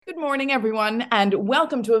Good morning, everyone, and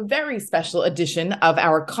welcome to a very special edition of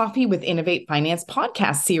our Coffee with Innovate Finance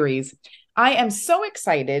podcast series. I am so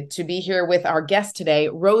excited to be here with our guest today,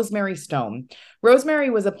 Rosemary Stone. Rosemary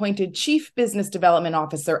was appointed Chief Business Development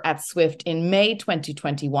Officer at Swift in May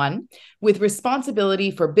 2021, with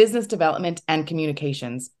responsibility for business development and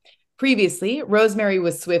communications. Previously, Rosemary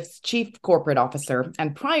was Swift's Chief Corporate Officer,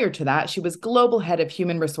 and prior to that, she was Global Head of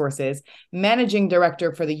Human Resources, Managing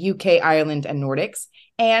Director for the UK, Ireland, and Nordics,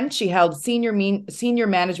 and she held senior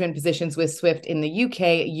management positions with Swift in the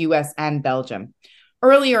UK, US, and Belgium.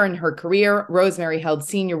 Earlier in her career, Rosemary held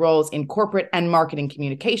senior roles in corporate and marketing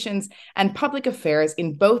communications and public affairs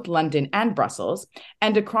in both London and Brussels,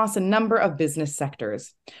 and across a number of business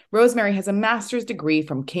sectors. Rosemary has a master's degree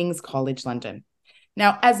from King's College London.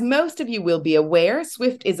 Now, as most of you will be aware,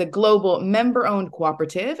 Swift is a global member-owned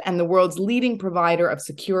cooperative and the world's leading provider of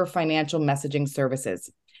secure financial messaging services.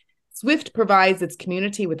 Swift provides its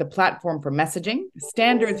community with a platform for messaging,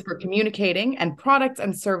 standards for communicating, and products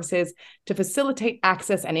and services to facilitate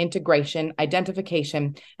access and integration,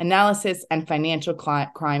 identification, analysis, and financial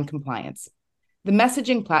crime compliance. The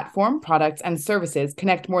messaging platform, products, and services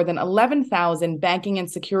connect more than 11,000 banking and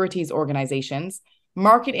securities organizations,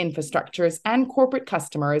 market infrastructures, and corporate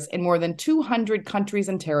customers in more than 200 countries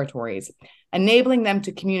and territories, enabling them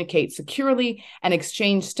to communicate securely and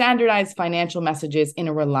exchange standardized financial messages in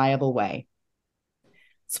a reliable way.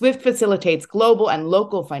 Swift facilitates global and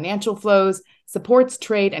local financial flows, supports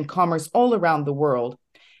trade and commerce all around the world.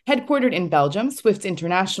 Headquartered in Belgium, Swift's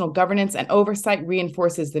international governance and oversight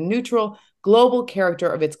reinforces the neutral, global character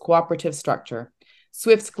of its cooperative structure.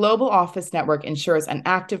 Swift's global office network ensures an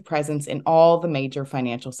active presence in all the major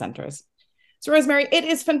financial centers. So, Rosemary, it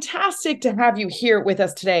is fantastic to have you here with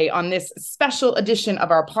us today on this special edition of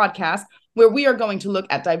our podcast, where we are going to look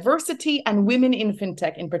at diversity and women in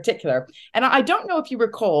fintech in particular. And I don't know if you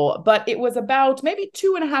recall, but it was about maybe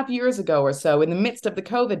 2.5 years ago or so, in the midst of the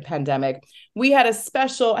COVID pandemic, we had a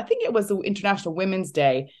special, I think it was the International Women's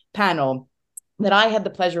Day panel that I had the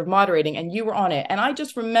pleasure of moderating, and you were on it. And I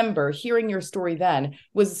just remember hearing your story then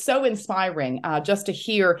was so inspiring, just to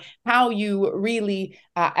hear how you really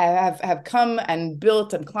have come and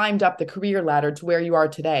built and climbed up the career ladder to where you are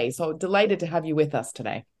today. So delighted to have you with us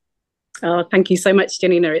today. Oh, thank you so much,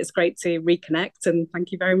 Janina. It's great to reconnect, and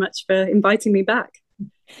thank you very much for inviting me back.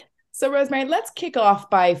 So, Rosemary, let's kick off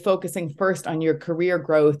by focusing first on your career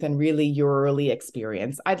growth and really your early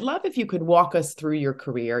experience. I'd love if you could walk us through your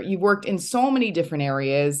career. You've worked in so many different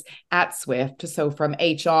areas at Swift, so from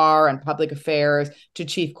HR and public affairs to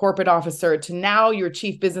chief corporate officer to now you're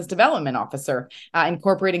chief business development officer,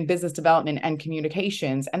 incorporating business development and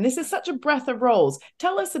communications. And this is such a breadth of roles.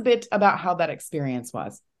 Tell us a bit about how that experience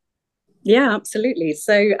was. Yeah, absolutely.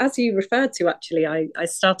 So as you referred to, actually, I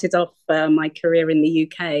started off my career in the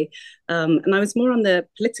UK, and I was more on the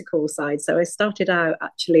political side. So I started out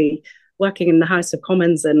actually working in the House of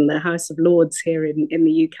Commons and the House of Lords here in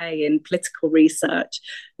the UK in political research.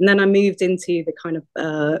 And then I moved into the kind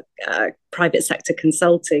of private sector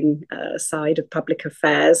consulting side of public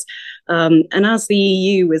affairs. And as the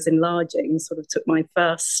EU was enlarging, sort of took my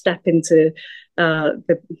first step into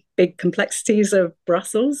the big complexities of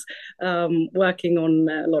Brussels, working on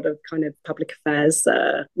a lot of kind of public affairs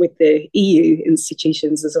with the EU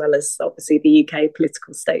institutions, as well as obviously the UK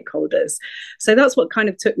political stakeholders. So that's what kind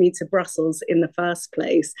of took me to Brussels in the first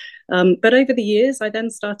place. But over the years, I then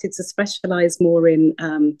started to specialize more in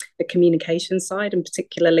the communication side, and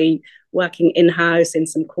particularly working in-house in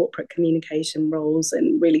some corporate communication roles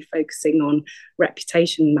and really focusing on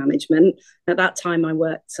reputation management. At that time, I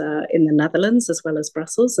worked in the Netherlands as well as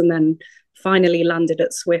Brussels, and then finally landed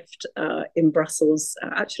at Swift in Brussels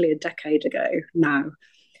actually a decade ago now.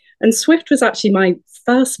 And Swift was actually my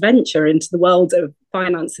first venture into the world of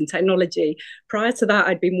finance and technology. Prior to that,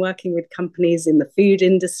 I'd been working with companies in the food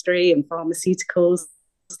industry and pharmaceuticals.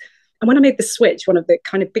 And when I made the switch, one of the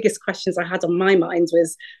kind of biggest questions I had on my mind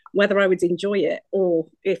was whether I would enjoy it or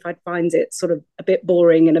if I'd find it sort of a bit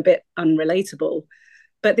boring and a bit unrelatable.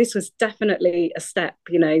 But this was definitely a step,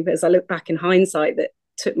 you know, as I look back in hindsight, that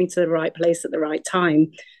took me to the right place at the right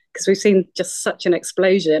time, because we've seen just such an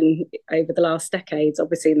explosion over the last decades,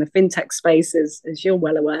 obviously in the fintech space, as you're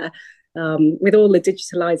well aware, with all the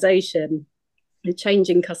digitalization, the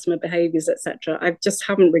changing customer behaviors, etc. I just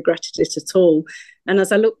haven't regretted it at all. And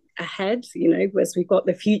as I look ahead, you know, as we've got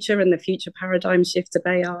the future and the future paradigm shift of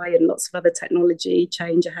AI and lots of other technology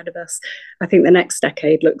change ahead of us, I think the next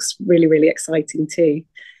decade looks really, really exciting too.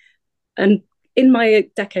 And in my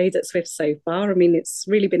decade at Swift so far, I mean, it's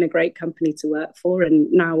really been a great company to work for. And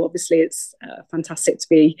now, obviously, it's fantastic to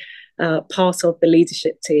be part of the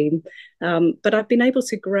leadership team. But I've been able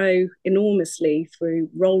to grow enormously through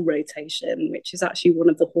role rotation, which is actually one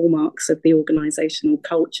of the hallmarks of the organizational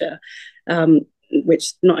culture.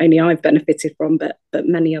 Which not only I've benefited from, but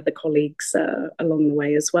many other colleagues along the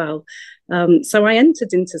way as well. So I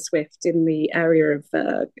entered into Swift in the area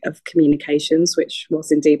of communications, which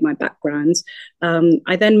was indeed my background.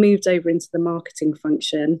 I then moved over into the marketing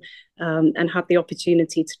function and had the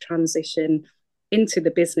opportunity to transition into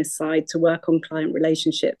the business side to work on client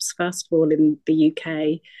relationships, first of all in the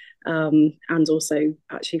UK, and also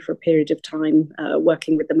actually for a period of time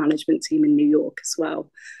working with the management team in New York as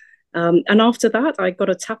well. And after that, I got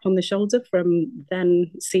a tap on the shoulder from then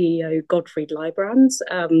CEO Godfried Leibrand,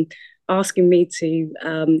 asking me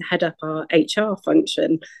to head up our HR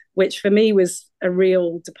function, which for me was a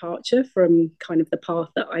real departure from kind of the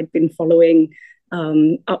path that I'd been following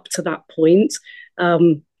up to that point.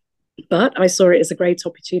 But I saw it as a great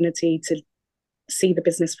opportunity to see the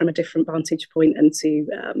business from a different vantage point and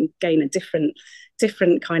to gain a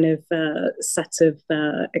different kind of set of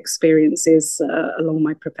experiences along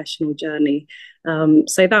my professional journey.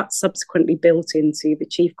 So that subsequently built into the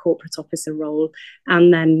Chief Corporate Officer role,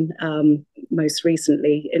 and then most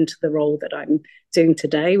recently into the role that I'm doing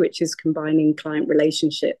today, which is combining client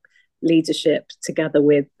relationship leadership together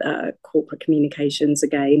with corporate communications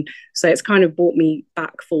again. So it's kind of brought me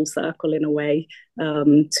back full circle in a way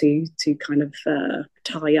to kind of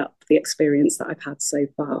tie up the experience that I've had so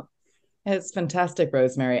far. It's fantastic,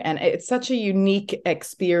 Rosemary. And it's such a unique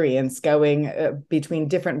experience going between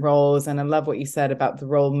different roles. And I love what you said about the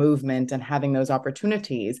role movement and having those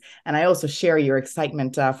opportunities. And I also share your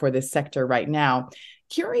excitement for this sector right now.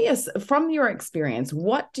 Curious, from your experience,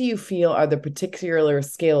 what do you feel are the particular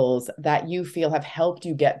skills that you feel have helped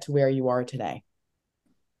you get to where you are today?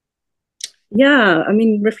 Yeah, I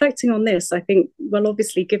mean, reflecting on this, I think, well,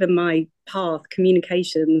 obviously, given my path,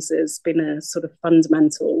 communications has been a sort of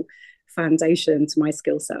fundamental foundation to my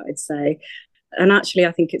skill set, I'd say. And actually,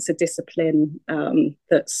 I think it's a discipline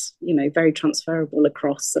that's, very transferable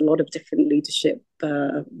across a lot of different leadership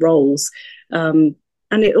roles.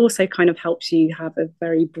 And it also kind of helps you have a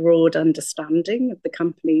very broad understanding of the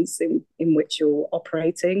companies in which you're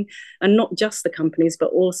operating, and not just the companies,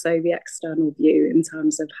 but also the external view in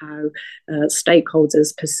terms of how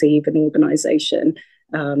stakeholders perceive an organization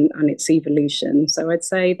and its evolution. So I'd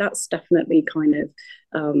say that's definitely kind of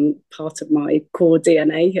part of my core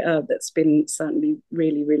DNA that's been certainly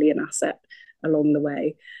really, really an asset along the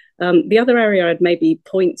way. The other area I'd maybe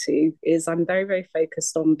point to is I'm very, very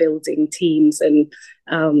focused on building teams and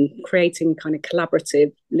creating kind of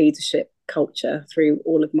collaborative leadership culture through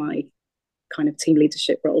all of my kind of team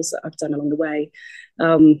leadership roles that I've done along the way.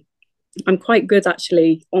 I'm quite good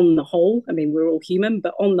actually on the whole. I mean, we're all human,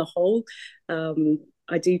 but on the whole,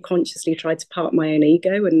 I do consciously try to park my own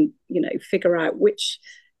ego and, figure out which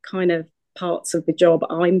kind of parts of the job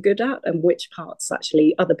I'm good at and which parts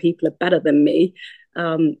actually other people are better than me,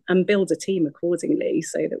 and build a team accordingly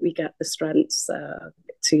so that we get the strengths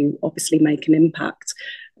to obviously make an impact.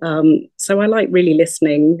 So I like really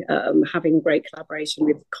listening, having great collaboration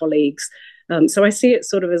with colleagues. So I see it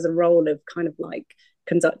sort of as a role of kind of like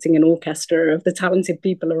conducting an orchestra of the talented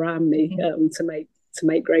people around me to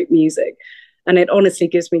make great music. And it honestly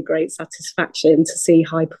gives me great satisfaction to see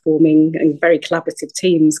high performing and very collaborative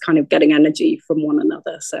teams kind of getting energy from one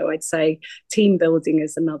another. So I'd say team building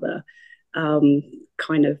is another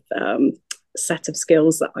kind of set of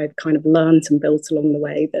skills that I've kind of learned and built along the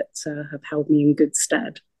way that have held me in good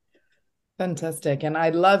stead. Fantastic. And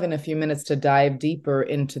I'd love in a few minutes to dive deeper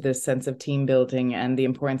into this sense of team building and the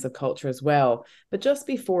importance of culture as well. But just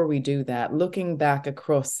before we do that, looking back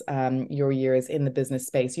across your years in the business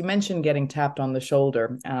space, you mentioned getting tapped on the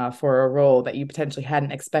shoulder for a role that you potentially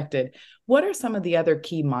hadn't expected. What are some of the other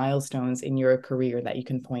key milestones in your career that you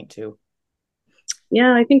can point to?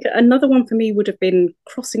 Yeah, I think another one for me would have been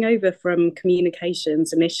crossing over from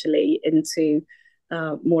communications initially into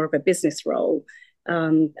more of a business role.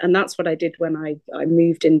 And that's what I did when I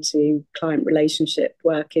moved into client relationship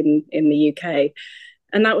work in the UK.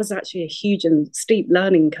 And that was actually a huge and steep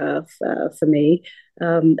learning curve for me.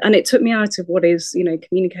 And it took me out of what is,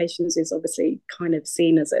 communications is obviously kind of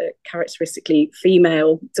seen as a characteristically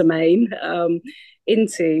female domain,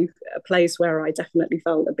 into a place where I definitely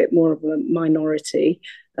felt a bit more of a minority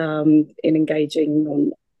in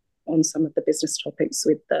engaging on some of the business topics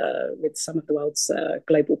with some of the world's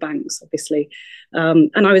global banks, obviously.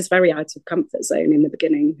 And I was very out of comfort zone in the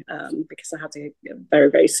beginning because I had a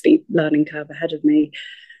very, very steep learning curve ahead of me.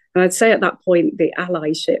 And I'd say at that point, the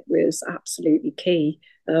allyship was absolutely key,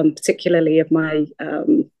 particularly of my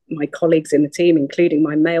colleagues in the team, including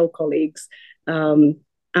my male colleagues. And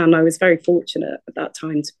I was very fortunate at that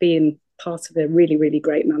time to be in part of a really, really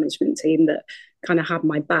great management team that kind of had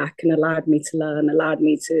my back and allowed me to learn, allowed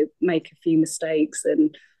me to make a few mistakes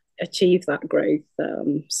and achieve that growth.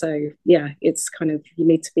 So yeah, it's kind of, you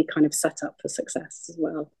need to be kind of set up for success as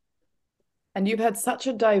well. And you've had such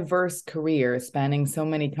a diverse career spanning so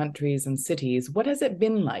many countries and cities. What has it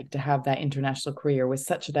been like to have that international career with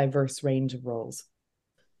such a diverse range of roles?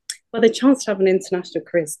 Well, the chance to have an international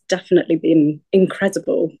career has definitely been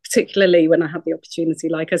incredible, particularly when I had the opportunity,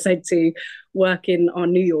 like I said, to work in our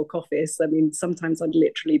New York office. I mean, sometimes I'd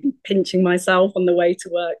literally be pinching myself on the way to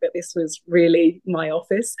work that this was really my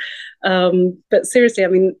office. But seriously, I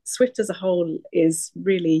mean, Swift as a whole is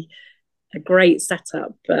really a great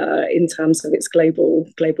setup in terms of its global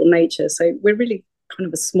nature. So we're really kind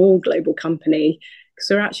of a small global company because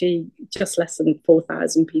we're actually just less than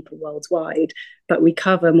 4,000 people worldwide, but we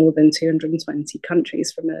cover more than 220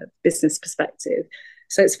 countries from a business perspective.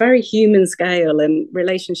 So it's very human scale, and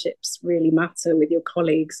relationships really matter with your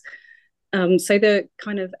colleagues. So the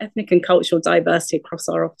kind of ethnic and cultural diversity across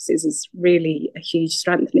our offices is really a huge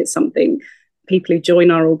strength, and it's something people who join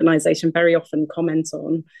our organisation very often comment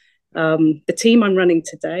on. The team I'm running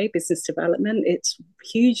today, business development, it's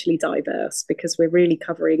hugely diverse because we're really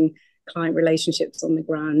covering client relationships on the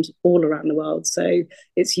ground all around the world. So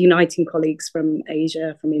it's uniting colleagues from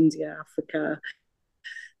Asia, from India, Africa,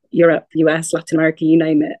 Europe, US, Latin America, you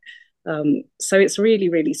name it. So it's really,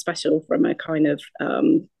 really special from a kind of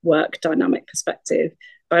work dynamic perspective.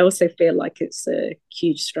 But I also feel like it's a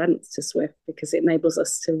huge strength to Swift because it enables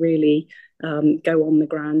us to really go on the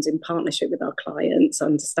ground in partnership with our clients,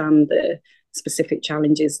 understand the specific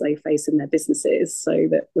challenges they face in their businesses so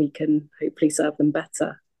that we can hopefully serve them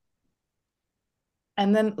better.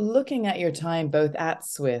 And then looking at your time both at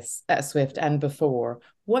Swift and before,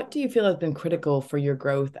 what do you feel has been critical for your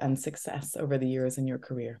growth and success over the years in your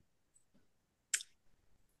career?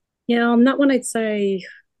 Yeah, on that one, I'd say,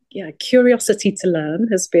 yeah, curiosity to learn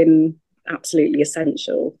has been absolutely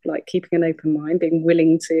essential. Like keeping an open mind, being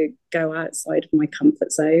willing to go outside of my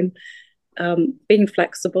comfort zone, being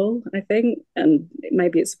flexible, I think, and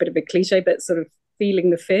maybe it's a bit of a cliche, but sort of feeling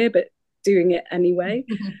the fear, but doing it anyway.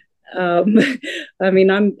 Um, I mean,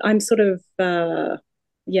 I'm sort of,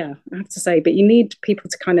 yeah, I have to say, but you need people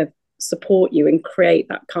to kind of support you and create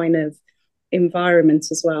that kind of environment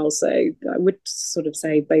as well. So I would sort of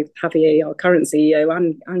say both Javier, our current CEO,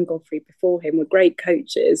 and Godfrey before him were great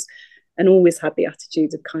coaches and always had the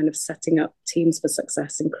attitude of kind of setting up teams for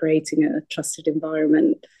success and creating a trusted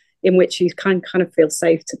environment in which you can kind of feel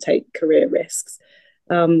safe to take career risks.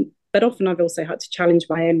 But often I've also had to challenge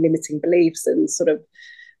my own limiting beliefs and sort of,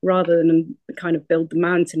 rather than kind of build the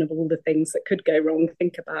mountain of all the things that could go wrong,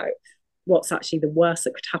 think about what's actually the worst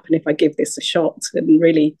that could happen if I give this a shot and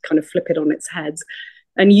really kind of flip it on its head.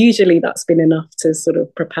 And usually that's been enough to sort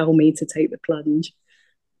of propel me to take the plunge.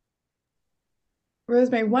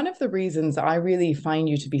 Rosemary, one of the reasons I really find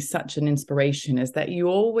you to be such an inspiration is that you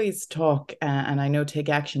always talk, and I know take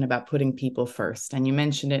action about putting people first. And you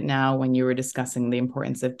mentioned it now when you were discussing the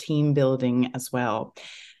importance of team building as well.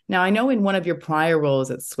 Now, I know in one of your prior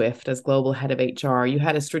roles at Swift as global head of HR, you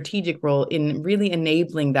had a strategic role in really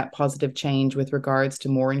enabling that positive change with regards to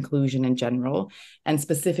more inclusion in general, and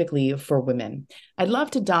specifically for women. I'd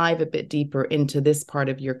love to dive a bit deeper into this part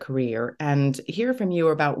of your career and hear from you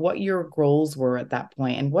about what your goals were at that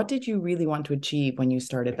point and what did you really want to achieve when you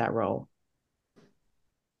started that role?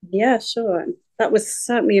 Yeah, sure. That was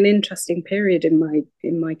certainly an interesting period in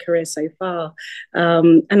my career so far.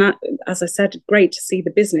 As I said, great to see the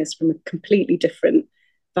business from a completely different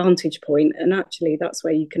vantage point. And actually, that's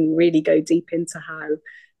where you can really go deep into how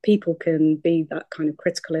people can be that kind of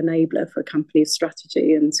critical enabler for a company's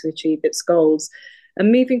strategy and to achieve its goals.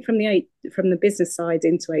 And moving from the business side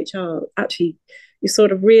into HR, actually, you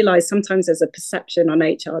sort of realize sometimes there's a perception on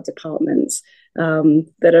HR departments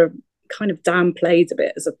that are kind of downplayed a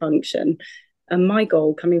bit as a function. And my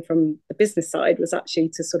goal coming from the business side was actually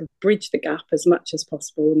to sort of bridge the gap as much as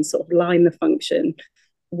possible and sort of line the function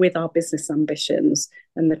with our business ambitions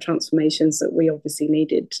and the transformations that we obviously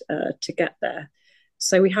needed to get there.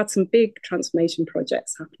 So we had some big transformation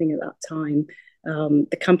projects happening at that time.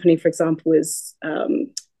 The company, for example, was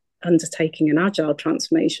undertaking an agile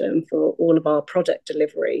transformation for all of our project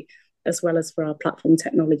delivery, as well as for our platform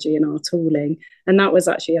technology and our tooling. And that was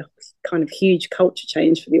actually a kind of huge culture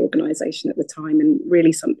change for the organization at the time and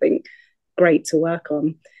really something great to work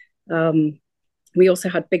on. We also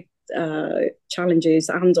had big challenges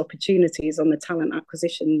and opportunities on the talent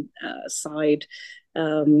acquisition side.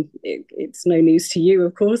 It's no news to you,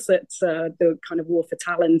 of course, that the kind of war for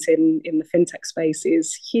talent in the fintech space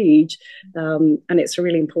is huge. And it's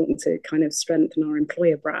really important to kind of strengthen our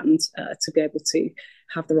employer brand to be able to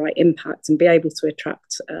have the right impact and be able to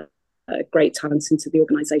attract great talent into the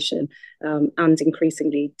organization, and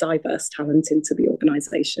increasingly diverse talent into the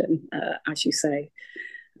organization, as you say.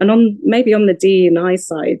 And on the D&I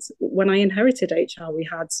side, when I inherited HR, we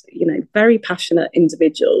had, very passionate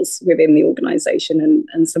individuals within the organization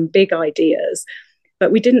and some big ideas,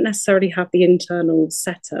 but we didn't necessarily have the internal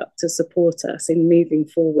setup to support us in moving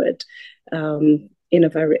forward in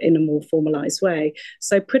a more formalized way.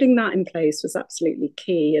 So putting that in place was absolutely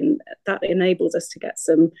key, and that enabled us to get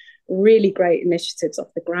some really great initiatives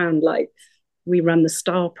off the ground. Like, we run the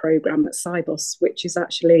STAR program at Cybos, which is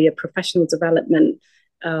actually a professional development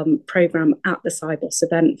program at the Cybos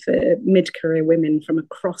event for mid-career women from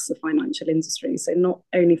across the financial industry. So not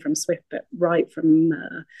only from Swift, but right from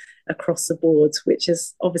across the board, which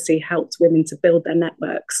has obviously helped women to build their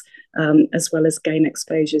networks, as well as gain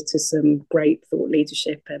exposure to some great thought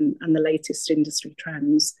leadership and the latest industry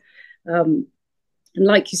trends. And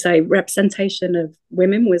like you say, representation of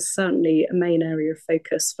women was certainly a main area of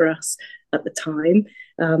focus for us at the time.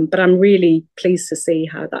 But I'm really pleased to see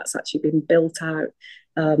how that's actually been built out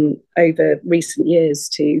over recent years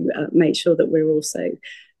to make sure that we're also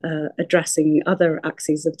addressing other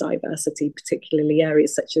axes of diversity, particularly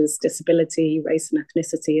areas such as disability, race and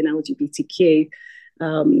ethnicity, and LGBTQ,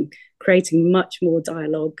 creating much more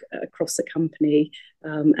dialogue across the company.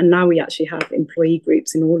 And now we actually have employee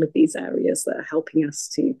groups in all of these areas that are helping us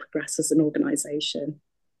to progress as an organisation.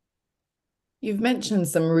 You've mentioned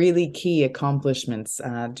some really key accomplishments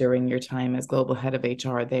during your time as global head of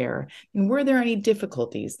HR there. And were there any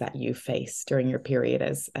difficulties that you faced during your period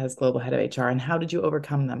as global head of HR, and how did you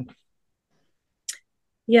overcome them?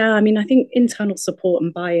 Yeah, I mean, I think internal support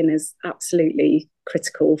and buy-in is absolutely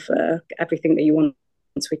critical for everything that you want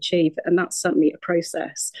to achieve. And that's certainly a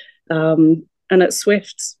process. And at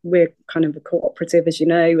Swift, we're kind of a cooperative, as you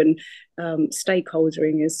know, and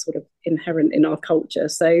stakeholdering is sort of inherent in our culture.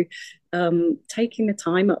 So taking the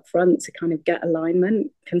time up front to kind of get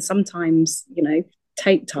alignment can sometimes,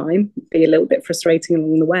 take time, be a little bit frustrating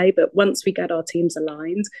along the way. But once we get our teams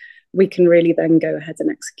aligned, we can really then go ahead and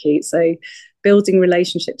execute. So building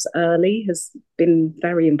relationships early has been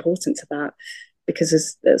very important to that, because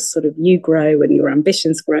as sort of you grow and your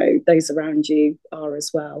ambitions grow, those around you are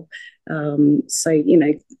as well. So,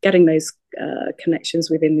 getting those connections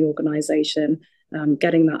within the organisation,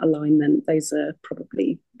 getting that alignment, those are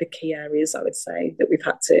probably the key areas, I would say, that we've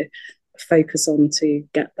had to focus on to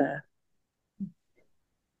get there.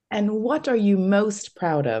 And what are you most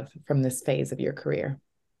proud of from this phase of your career?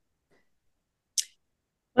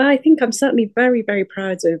 Well, I think I'm certainly very, very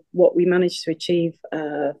proud of what we managed to achieve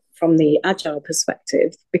from the agile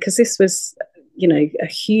perspective, because this was, a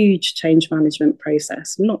huge change management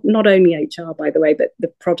process, not only HR, by the way, but the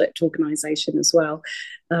project organisation as well.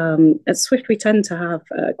 At Swift, we tend to have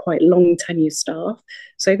quite long tenure staff.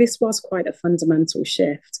 So this was quite a fundamental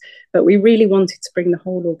shift, but we really wanted to bring the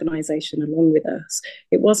whole organisation along with us.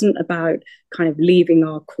 It wasn't about kind of leaving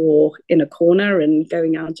our core in a corner and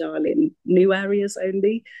going agile in new areas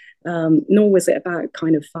only. Nor was it about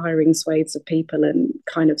kind of firing swathes of people and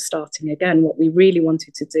kind of starting again. What we really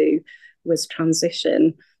wanted to do was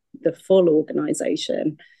transition the full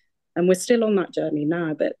organisation. And we're still on that journey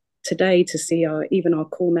now, but today to see even our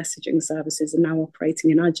core messaging services are now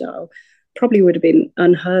operating in agile probably would have been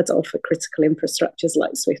unheard of for critical infrastructures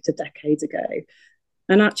like Swift a decade ago.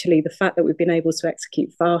 And actually, the fact that we've been able to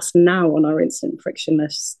execute fast now on our instant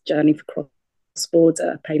frictionless journey for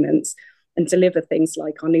cross-border payments and deliver things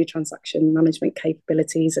like our new transaction management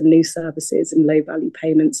capabilities and new services and low-value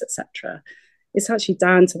payments, etc., it's actually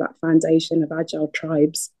down to that foundation of agile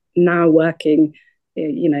tribes now working,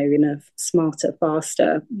 in a smarter,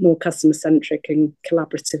 faster, more customer-centric and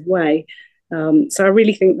collaborative way. So I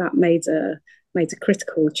really think that made a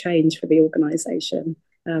critical change for the organisation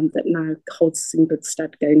that now holds us in good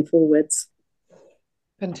stead going forwards.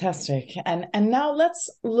 Fantastic. And now let's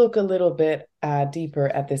look a little bit deeper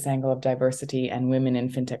at this angle of diversity and women in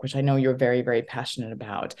fintech, which I know you're very, very passionate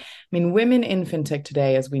about. I mean, women in fintech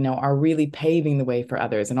today, as we know, are really paving the way for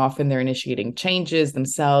others, and often they're initiating changes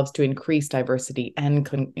themselves to increase diversity and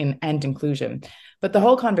inclusion. But the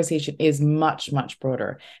whole conversation is much, much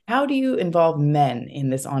broader. How do you involve men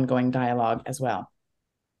in this ongoing dialogue as well?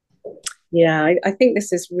 Yeah, I think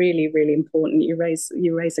this is really, really important. You raise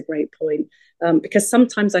a great point, because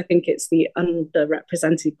sometimes I think it's the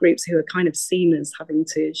underrepresented groups who are kind of seen as having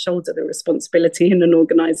to shoulder the responsibility in an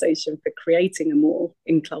organisation for creating a more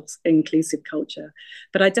inclusive culture.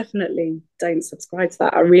 But I definitely don't subscribe to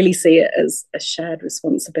that. I really see it as a shared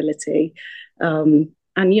responsibility, and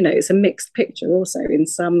it's a mixed picture. Also, in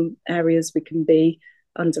some areas we can be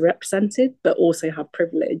underrepresented, but also have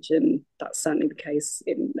privilege, and that's certainly the case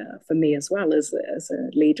for me as well as a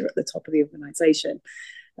leader at the top of the organisation.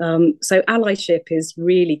 So allyship is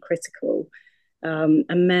really critical,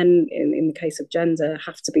 and men, in the case of gender,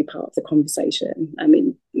 have to be part of the conversation. I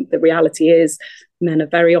mean, the reality is men are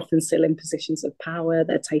very often still in positions of power.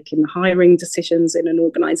 They're taking the hiring decisions in an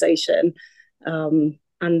organisation,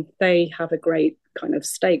 and they have a great kind of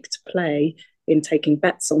stake to play in taking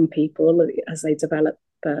bets on people as they develop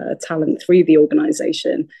talent through the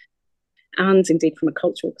organisation. And indeed, from a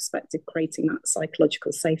cultural perspective, creating that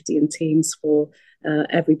psychological safety in teams for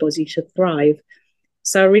everybody to thrive.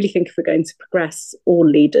 So I really think if we're going to progress, all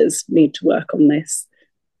leaders need to work on this.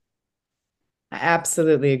 I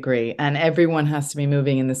absolutely agree. And everyone has to be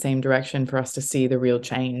moving in the same direction for us to see the real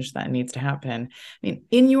change that needs to happen. I mean,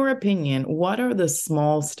 in your opinion, what are the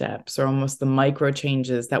small steps or almost the micro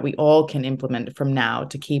changes that we all can implement from now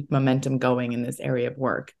to keep momentum going in this area of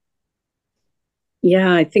work?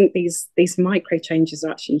 Yeah, I think these micro changes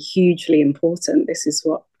are actually hugely important. This is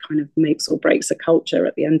what kind of makes or breaks a culture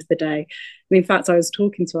at the end of the day. And in fact, I was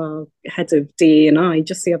talking to our head of DE&I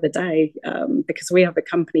just the other day, because we have a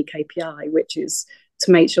company KPI, which is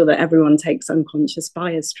to make sure that everyone takes unconscious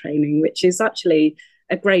bias training, which is actually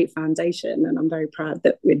a great foundation. And I'm very proud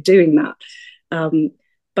that we're doing that.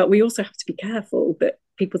 But we also have to be careful that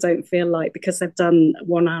people don't feel like because they've done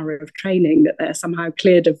 1 hour of training that they're somehow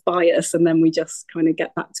cleared of bias and then we just kind of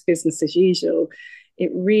get back to business as usual.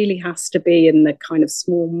 It really has to be in the kind of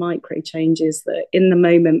small micro changes, that in the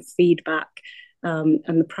moment feedback, and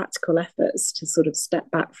the practical efforts to sort of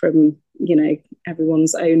step back from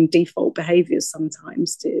everyone's own default behaviors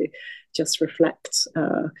sometimes to just reflect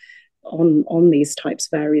on these types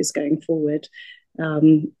of areas going forward.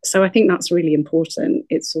 So I think that's really important.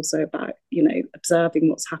 It's also about, observing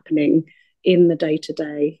what's happening in the day to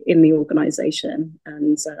day in the organization,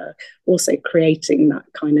 and also creating that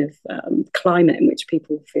kind of climate in which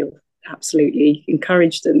people feel absolutely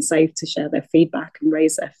encouraged and safe to share their feedback and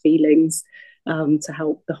raise their feelings, to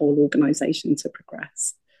help the whole organization to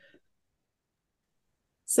progress.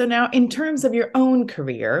 So now, in terms of your own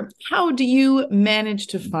career, how do you manage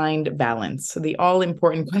to find balance? So the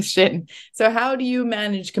all-important question. So how do you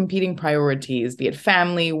manage competing priorities, be it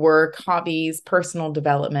family, work, hobbies, personal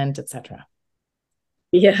development, etc.?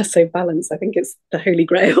 Yeah, so balance, I think it's the holy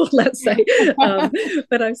grail, let's say.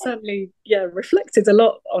 But I've certainly, reflected a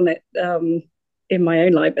lot on it, in my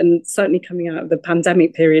own life, and certainly coming out of the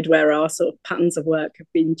pandemic period where our sort of patterns of work have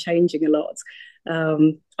been changing a lot.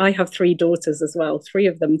 I have 3 daughters as well, 3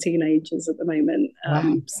 of them teenagers at the moment.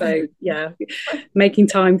 Wow. So yeah, making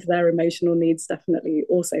time for their emotional needs definitely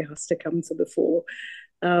also has to come to the fore.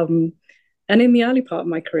 And in the early part of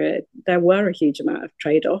my career, there were a huge amount of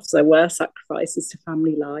trade-offs. There were sacrifices to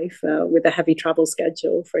family life, with a heavy travel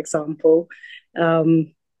schedule, for example.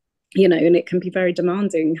 And it can be very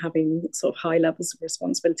demanding having sort of high levels of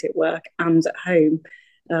responsibility at work and at home,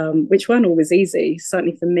 which weren't always easy,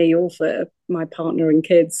 certainly for me or for my partner and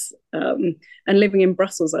kids. And living in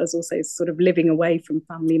Brussels, I was also sort of living away from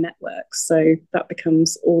family networks. So that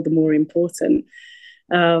becomes all the more important.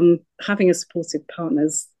 Having a supportive partner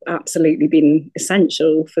has absolutely been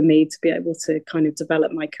essential for me to be able to kind of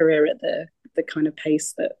develop my career at the kind of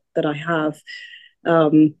pace that I have.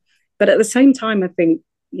 But at the same time, I think,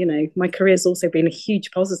 my career has also been a huge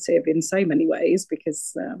positive in so many ways,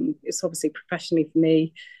 because it's obviously professionally for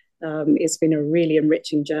me, it's been a really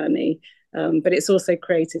enriching journey, but it's also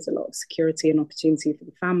created a lot of security and opportunity for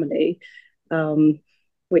the family,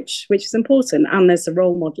 which is important. And there's a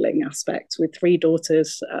role modeling aspect with 3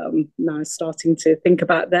 daughters, now starting to think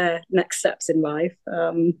about their next steps in life.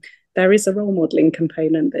 There is a role modeling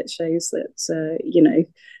component that shows that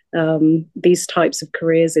these types of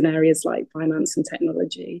careers in areas like finance and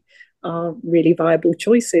technology are really viable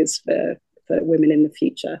choices for women in the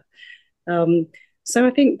future. So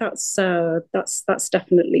I think that's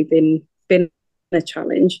definitely been a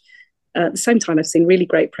challenge. At the same time, I've seen really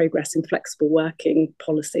great progress in flexible working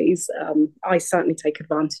policies. I certainly take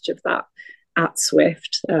advantage of that at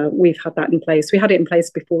Swift. We've had that in place. We had it in place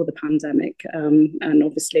before the pandemic, and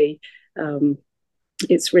obviously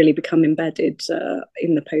it's really become embedded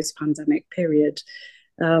in the post-pandemic period.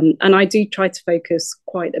 And I do try to focus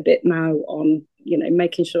quite a bit now on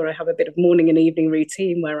making sure I have a bit of morning and evening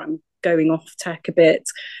routine where I'm going off tech a bit,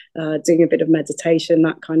 doing a bit of meditation,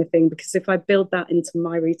 that kind of thing. Because if I build that into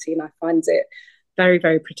my routine, I find it very,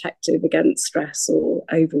 very protective against stress or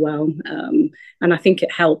overwhelm. And I think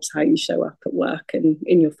it helps how you show up at work and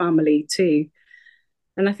in your family too.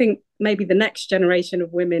 And I think maybe the next generation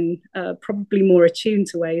of women are probably more attuned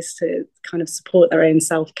to ways to kind of support their own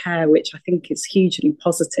self-care, which I think is hugely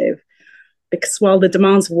positive. Because while the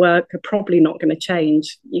demands of work are probably not going to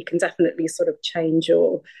change, you can definitely sort of change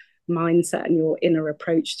your mindset and your inner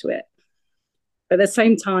approach to it. But at the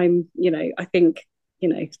same time, I think,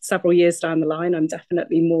 several years down the line, I'm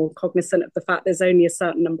definitely more cognizant of the fact there's only a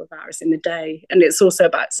certain number of hours in the day. And it's also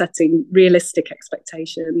about setting realistic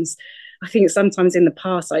expectations. I think sometimes in the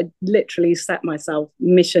past, I literally set myself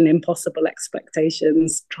mission impossible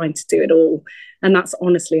expectations, trying to do it all. And that's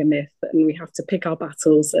honestly a myth. And we have to pick our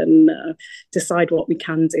battles and decide what we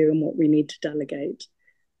can do and what we need to delegate.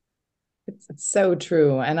 It's so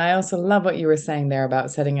true. And I also love what you were saying there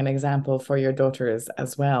about setting an example for your daughters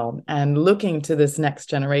as well. And looking to this next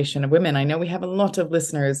generation of women, I know we have a lot of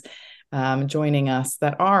listeners joining us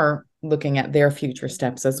that are looking at their future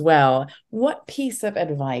steps as well. What piece of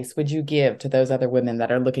advice would you give to those other women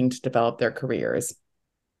that are looking to develop their careers?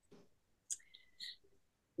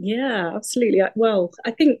 Yeah, absolutely. Well,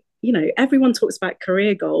 I think, everyone talks about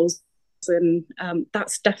career goals, and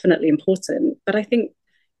that's definitely important. But I think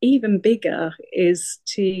even bigger is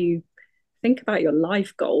to think about your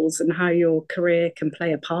life goals and how your career can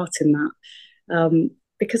play a part in that.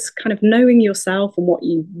 Because kind of knowing yourself and what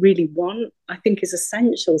you really want, I think is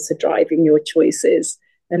essential to driving your choices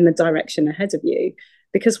and the direction ahead of you.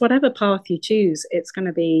 Because whatever path you choose, it's going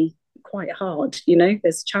to be quite hard.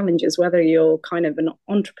 There's challenges, whether you're kind of an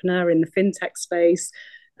entrepreneur in the fintech space,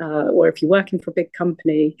 or if you're working for a big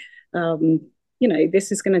company.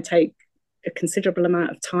 This is going to take a considerable amount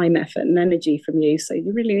of time, effort, and energy from you. So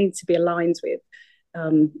you really need to be aligned with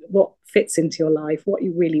what fits into your life, what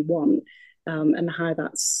you really want, and how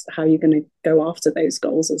you're going to go after those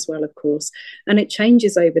goals as well, of course. And it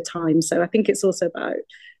changes over time. So I think it's also about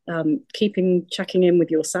checking in with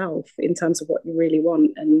yourself in terms of what you really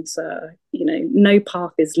want. And, no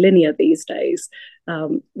path is linear these days,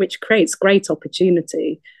 which creates great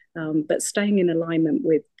opportunity. But staying in alignment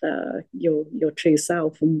with your true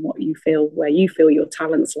self and where you feel your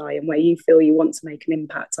talents lie and where you feel you want to make an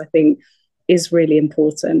impact, I think is really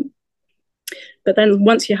important. But then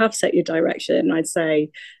once you have set your direction, I'd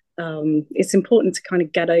say it's important to kind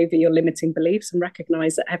of get over your limiting beliefs and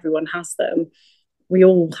recognize that everyone has them. We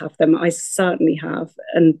all have them. I certainly have.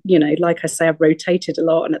 And, like I say, I've rotated a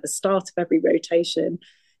lot. And at the start of every rotation,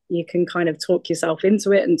 you can kind of talk yourself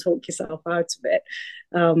into it and talk yourself out of it.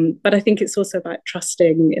 But I think it's also about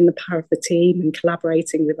trusting in the power of the team and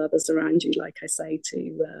collaborating with others around you, like I say,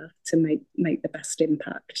 to make the best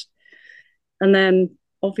impact. And then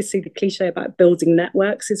obviously the cliche about building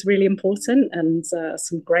networks is really important, and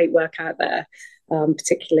some great work out there,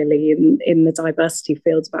 particularly in the diversity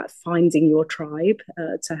fields, about finding your tribe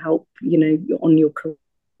to help, on your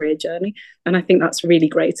career journey. And I think that's really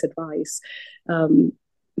great advice.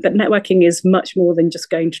 But networking is much more than just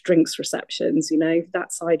going to drinks receptions.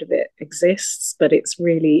 That side of it exists, but it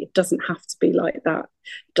doesn't have to be like that.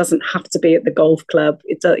 It doesn't have to be at the golf club.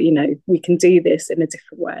 We can do this in a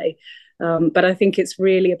different way. But I think it's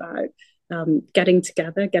really about getting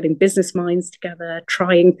together, getting business minds together,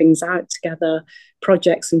 trying things out together,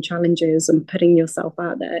 projects and challenges, and putting yourself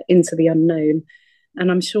out there into the unknown. And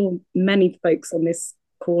I'm sure many folks on this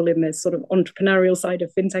call in the sort of entrepreneurial side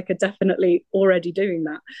of fintech are definitely already doing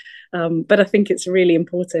that. But I think it's really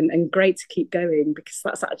important and great to keep going, because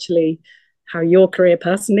that's actually how your career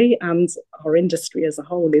personally and our industry as a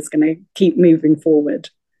whole is going to keep moving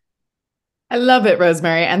forward. I love it,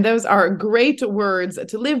 Rosemary. And those are great words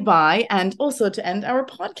to live by and also to end our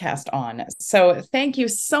podcast on. So thank you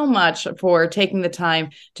so much for taking the time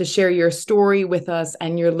to share your story with us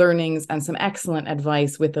and your learnings and some excellent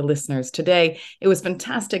advice with the listeners today. It was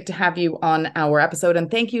fantastic to have you on our episode.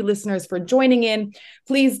 And thank you, listeners, for joining in.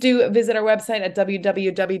 Please do visit our website at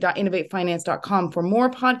www.innovatefinance.com for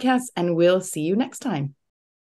more podcasts, and we'll see you next time.